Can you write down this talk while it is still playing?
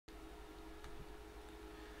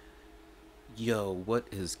Yo, what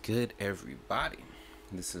is good, everybody?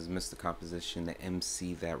 This is Mr. Composition, the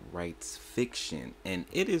MC that writes fiction, and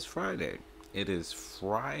it is Friday. It is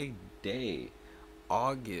Friday,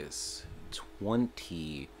 August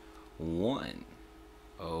 21.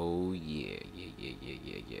 Oh, yeah,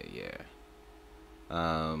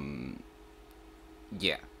 Um,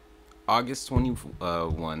 yeah, August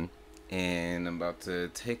 21, and I'm about to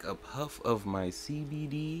take a puff of my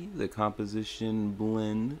CBD, the composition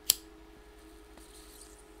blend,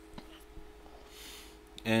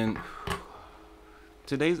 and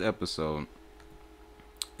today's episode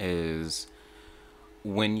is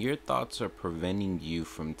when your thoughts are preventing you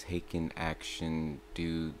from taking action,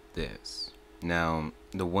 do this. Now,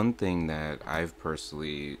 the one thing that I've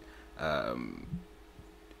personally um,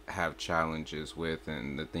 have challenges with,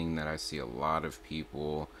 and the thing that I see a lot of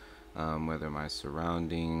people, whether my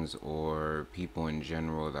surroundings or people in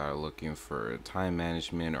general that are looking for time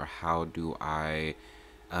management, or how do I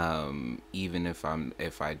even if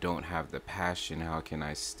I don't have the passion, how can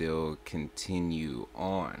I still continue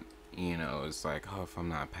on? It's like, oh, if I'm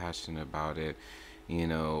not passionate about it,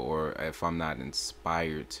 or if I'm not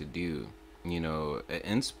inspired to do,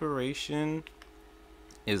 inspiration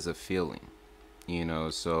is a feeling,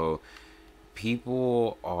 so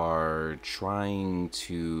people are trying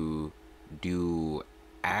to do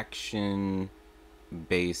action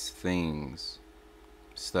based things,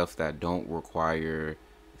 stuff that don't require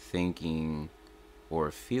thinking or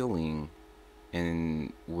feeling,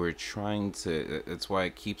 and we're trying to, that's why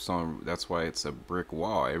it keeps on, that's why it's a brick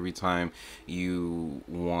wall every time you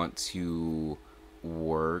want to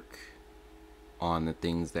work on the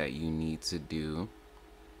things that you need to do.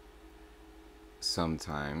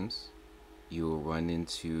 Sometimes you'll run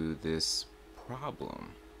into this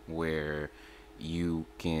problem where you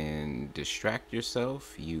can distract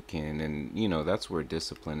yourself, you can, and that's where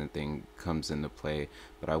discipline and thing comes into play.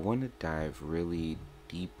 But I want to dive really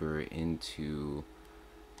deeper into,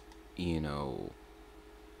 you know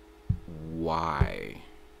why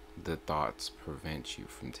the thoughts prevent you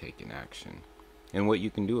from taking action and what you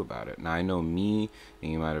can do about it. Now, I know me,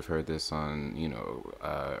 and you might have heard this on,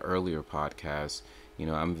 earlier podcasts,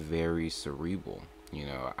 I'm very cerebral.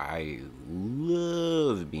 I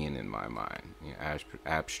love being in my mind,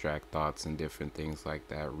 abstract thoughts and different things like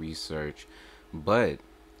that, research. But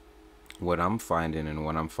what I'm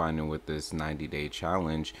finding with this 90-day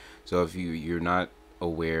challenge, so if you're not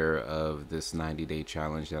aware of this 90-day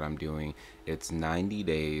challenge that I'm doing, it's 90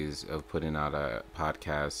 days of putting out a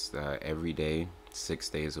podcast every day, 6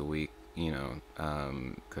 days a week, because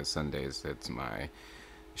Sundays, that's my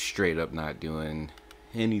straight up not doing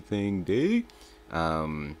anything day.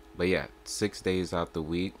 But yeah, 6 days out the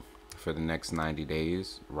week for the next 90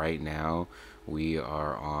 days. Right now, we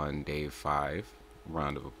are on day 5.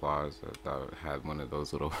 Round of applause. I thought I had one of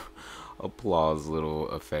those little applause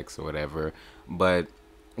little effects or whatever. But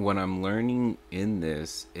what I'm learning in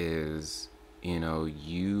this is,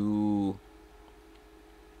 you,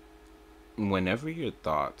 whenever your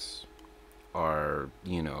thoughts are,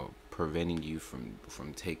 preventing you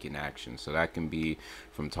from taking action, so that can be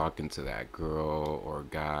from talking to that girl or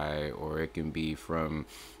guy, or it can be from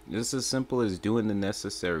just as simple as doing the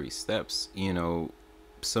necessary steps.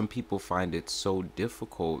 Some people find it so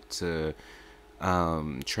difficult to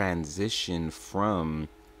transition from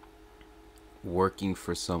working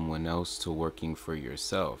for someone else to working for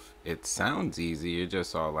yourself. It sounds easy. You're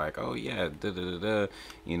just all like, oh yeah, da da da da.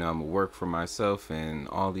 I'm gonna work for myself and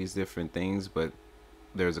all these different things. But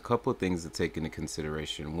there's a couple of things to take into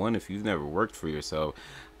consideration. One, if you've never worked for yourself,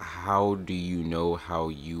 how do you know how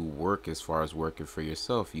you work as far as working for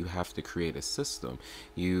yourself? You have to create a system.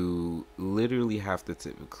 You literally have to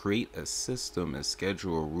create a system, a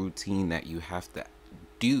schedule, a routine that you have to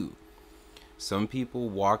do. Some people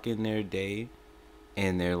walk in their day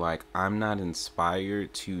and they're like, I'm not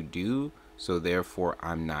inspired to do, so therefore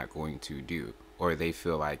I'm not going to do. Or they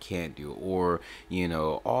feel I can't do, or,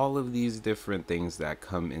 all of these different things that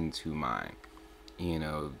come into mind.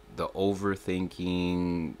 The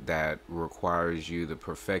overthinking that requires you, the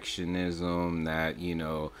perfectionism that,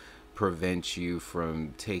 prevents you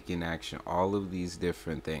from taking action, all of these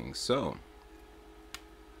different things. So,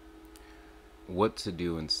 what to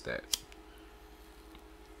do instead?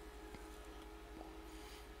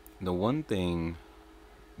 The one thing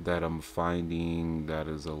that I'm finding that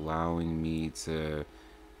is allowing me to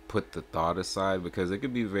put the thought aside, because it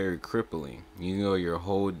could be very crippling. Your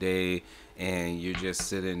whole day and you're just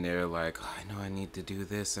sitting there like, oh, I know I need to do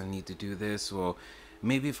this, I need to do this. Well,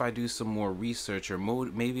 maybe if I do some more research, or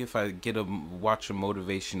maybe if I watch a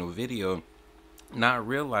motivational video, not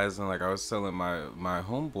realizing, like I was telling my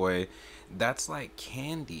homeboy, that's like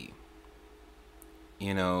candy.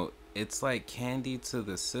 You know, it's like candy to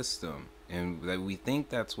the system, and that we think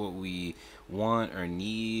that's what we want or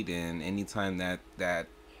need. And anytime that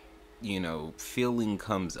feeling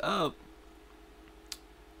comes up,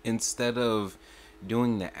 instead of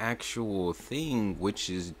doing the actual thing, which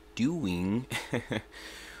is doing,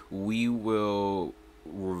 we will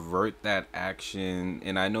revert that action.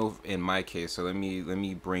 And I know in my case, so let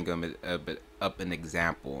me bring a bit up an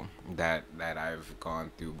example that I've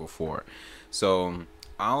gone through before. So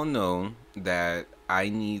I'll know that I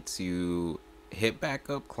need to hit back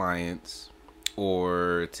up clients,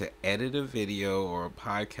 or to edit a video or a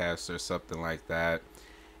podcast or something like that,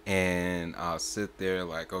 and I'll sit there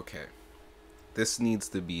like, okay, this needs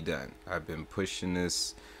to be done. I've been pushing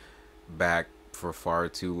this back for far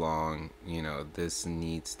too long. This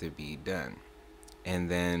needs to be done. And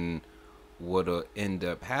then what'll end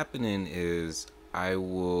up happening is I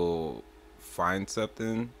will find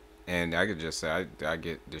something, and I could just say I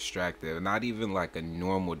get distracted. Not even like a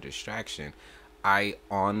normal distraction. I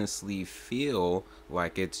honestly feel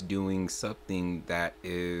like it's doing something that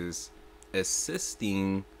is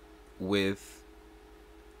assisting with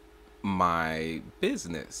my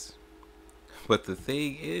business. But the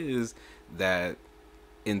thing is that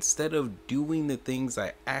instead of doing the things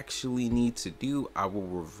I actually need to do, I will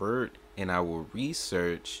revert and I will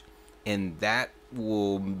research, and that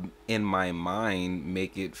will, in my mind,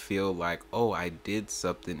 make it feel like, oh, I did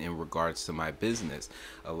something in regards to my business.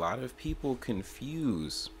 A lot of people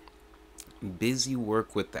confuse busy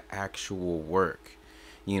work with the actual work.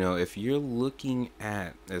 If you're looking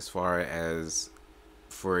at, as far as,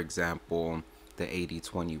 for example, the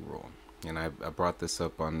 80/20 rule, and I brought this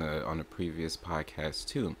up on the previous podcast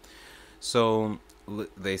too. So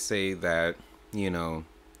they say that, you know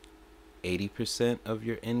 80% of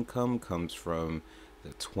your income comes from the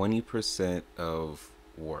 20% of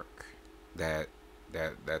work. That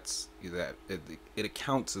it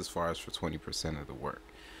accounts as far as for 20% of the work.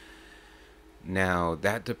 Now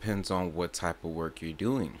that depends on what type of work you're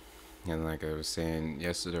doing. And like I was saying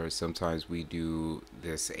yesterday, sometimes we do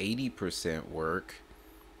this 80% work,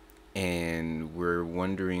 and we're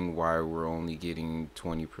wondering why we're only getting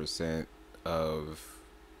 20% of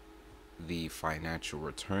the financial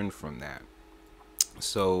return from that.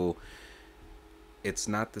 So it's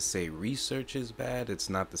not to say research is bad, it's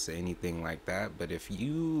not to say anything like that, but if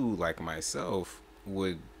you, like myself,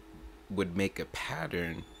 would make a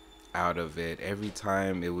pattern out of it, every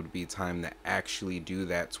time it would be time to actually do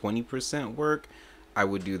that 20% work, I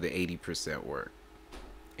would do the 80% work.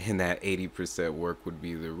 And that 80% work would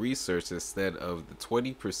be the research instead of the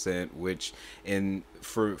 20%, which, and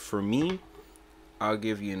for me, I'll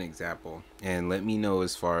give you an example, and let me know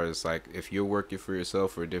as far as, like, if you're working for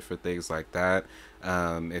yourself or different things like that.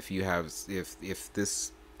 If you have, if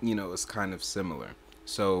this, is kind of similar.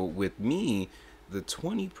 So with me, the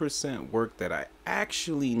 20% work that I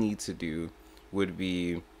actually need to do would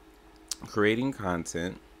be creating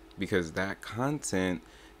content, because that content,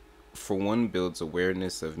 for one, builds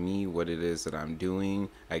awareness of me, what it is that I'm doing.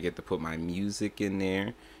 I get to put my music in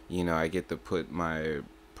there. I get to put my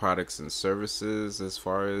products and services as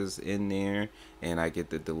far as in there, and I get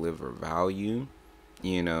to deliver value,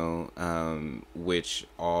 which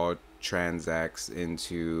all transacts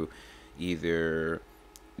into either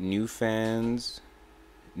new fans,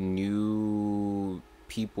 new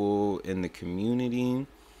people in the community,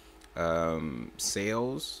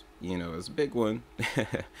 sales, is a big one.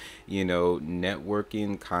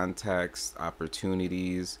 Networking, contacts,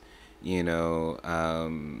 opportunities, you know,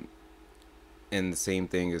 um, and the same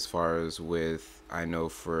thing as far as with, I know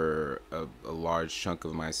for a large chunk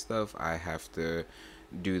of my stuff, I have to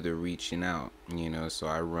do the reaching out, so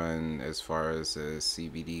I run as far as a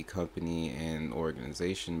CBD company and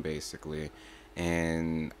organization basically.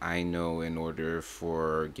 And I know in order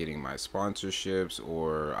for getting my sponsorships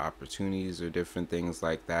or opportunities or different things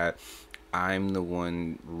like that, I'm the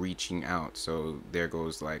one reaching out. So there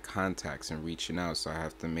goes like contacts and reaching out. So I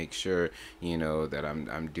have to make sure, that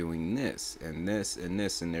I'm doing this and this and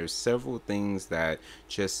this. And there's several things that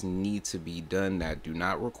just need to be done that do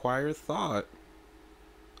not require thought.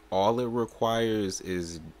 All it requires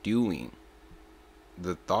is doing.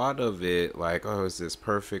 The thought of it, like, oh, is this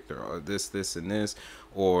perfect, or oh, this and this,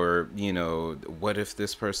 or what if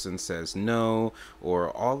this person says no, or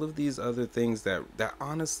all of these other things that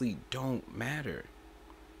honestly don't matter.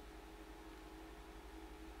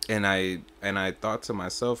 And I thought to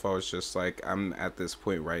myself, I was just like, I'm at this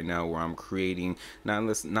point right now where I'm creating not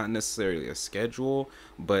necessarily a schedule,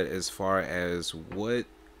 but as far as what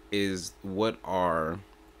is what are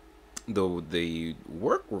the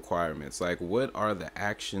work requirements, like what are the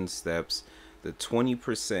action steps, the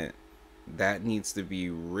 20% that needs to be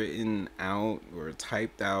written out or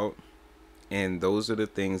typed out, and those are the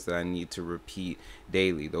things that I need to repeat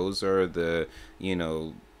daily. Those are the,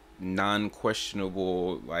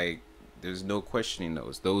 non-questionable, like there's no questioning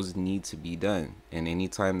those need to be done. And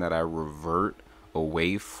anytime that I revert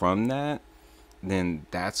away from that, then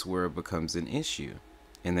that's where it becomes an issue.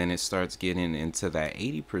 And then it starts getting into that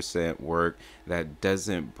 80% work that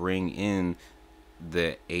doesn't bring in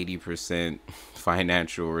the 80%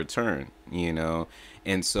 financial return.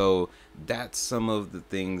 And so that's some of the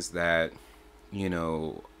things that,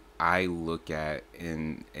 I look at,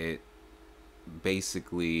 and it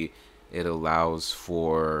basically, it allows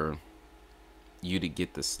for you to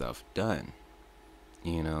get the stuff done.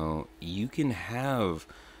 You can have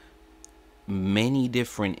many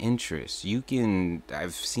different interests.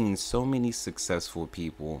 I've seen so many successful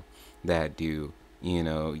people that do,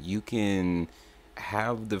 you can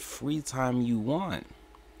have the free time you want.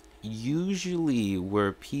 Usually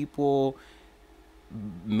where people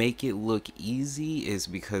make it look easy is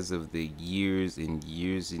because of the years and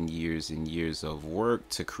years and years and years of work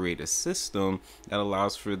to create a system that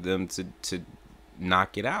allows for them to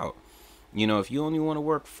knock it out. If you only want to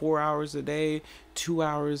work 4 hours a day, 2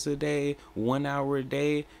 hours a day, 1 hour a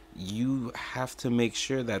day, you have to make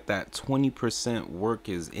sure that that 20% work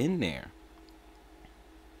is in there.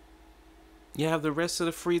 You have the rest of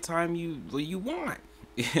the free time you want.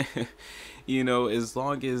 As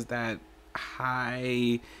long as that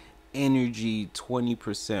high energy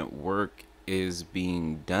 20% work is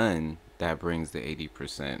being done, that brings the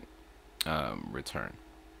 80% return.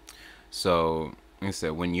 So, like I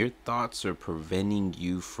said, when your thoughts are preventing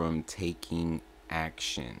you from taking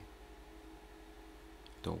action,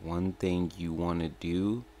 the one thing you want to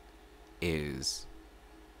do is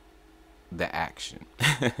the action.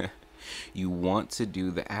 You want to do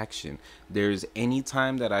the action. There's any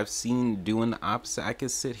time that I've seen doing the opposite, I could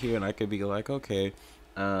sit here and I could be like, okay,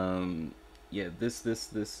 yeah, this,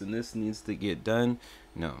 and this needs to get done.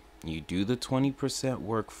 No, you do the 20%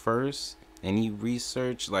 work first. Any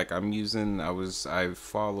research, like I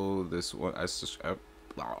follow this one. I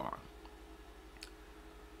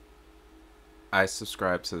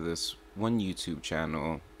subscribe to this one YouTube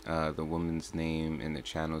channel. The woman's name and the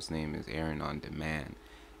channel's name is Erin on Demand.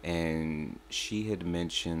 And she had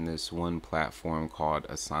mentioned this one platform called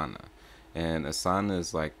Asana. And Asana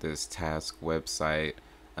is like this task website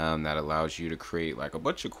that allows you to create like a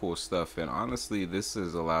bunch of cool stuff. And honestly, this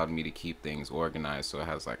has allowed me to keep things organized. So it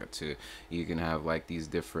has like you can have like these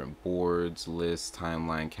different boards, lists,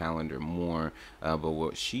 timeline, calendar, more. But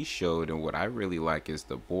what she showed and what I really like is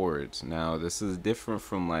the boards. Now, this is different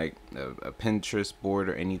from like a Pinterest board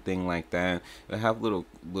or anything like that. They have little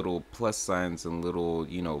plus signs and little,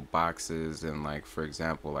 boxes. And like, for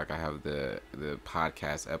example, like I have the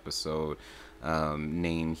podcast episode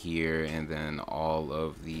name here, and then all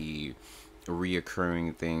of the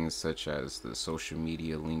reoccurring things such as the social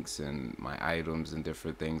media links and my items and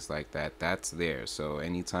different things like that, that's there. So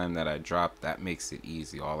anytime that I drop, that makes it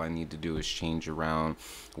easy. All I need to do is change around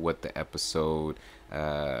what the episode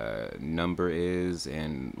number is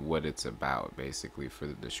and what it's about, basically, for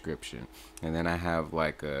the description. And then I have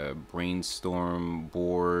like a brainstorm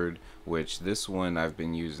board, which this one I've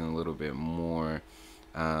been using a little bit more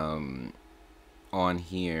on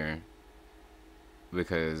here,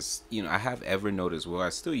 because I have Evernote as well. I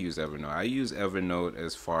still use Evernote. I use Evernote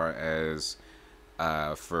as far as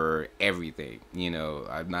for everything.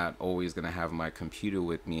 I'm not always gonna have my computer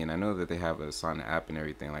with me, and I know that they have a Asana app and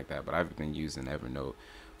everything like that, but I've been using Evernote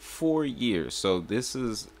for years. So this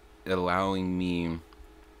is allowing me,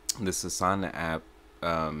 this Asana app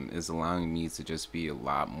is allowing me to just be a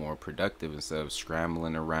lot more productive instead of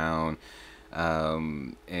scrambling around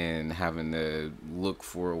and having to look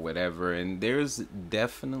for whatever. And there's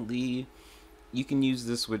definitely, you can use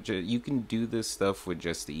this with you can do this stuff with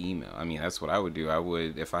just the email. I mean, that's what I would do. I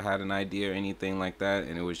would, if I had an idea or anything like that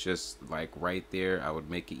and it was just like right there, I would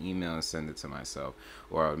make an email and send it to myself,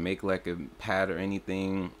 or I would make like a pad or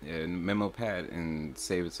anything, a memo pad, and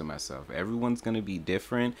save it to myself. Everyone's going to be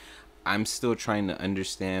different. I'm still trying to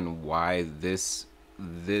understand why this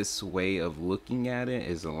way of looking at it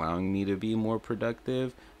is allowing me to be more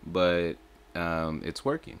productive, but it's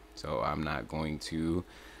working, so I'm not going to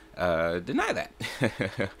deny that.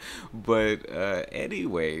 But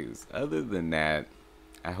anyways, other than that,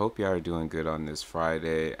 I hope y'all are doing good on this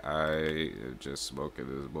Friday. I just smoked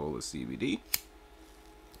this bowl of CBD.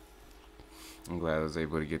 I'm glad I was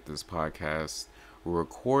able to get this podcast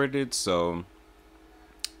recorded. So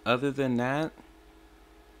Other than that,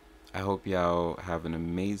 I hope y'all have an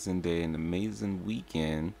amazing day, an amazing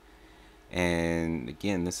weekend. And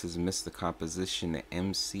again, this is Mr. Composition, the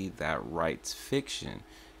MC that writes fiction.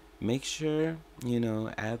 Make sure,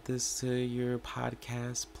 add this to your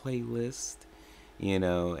podcast playlist,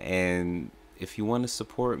 and if you want to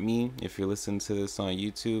support me, if you're listening to this on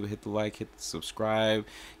YouTube, hit the like, hit the subscribe,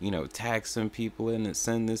 tag some people in and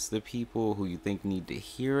send this to people who you think need to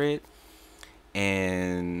hear it.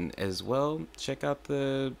 And as well, check out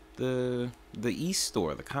the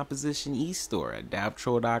e-store, the composition e-store at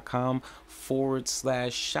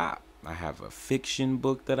dabtro.com/shop. I have a fiction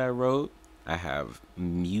book that I wrote. I have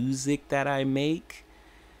music that I make.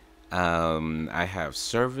 I have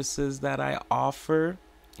services that I offer.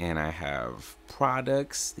 And I have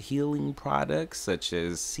products, healing products such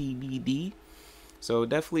as CBD. So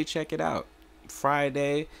definitely check it out.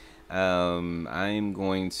 Friday, I'm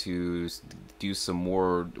going to do some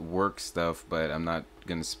more work stuff, but I'm not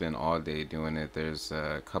going to spend all day doing it. There's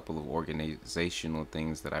a couple of organizational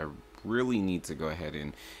things that I really need to go ahead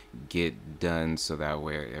and get done so that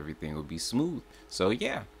way everything will be smooth. So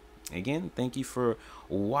yeah, again, thank you for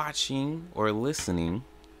watching or listening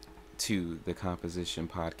to the Composition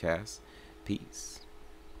Podcast. Peace.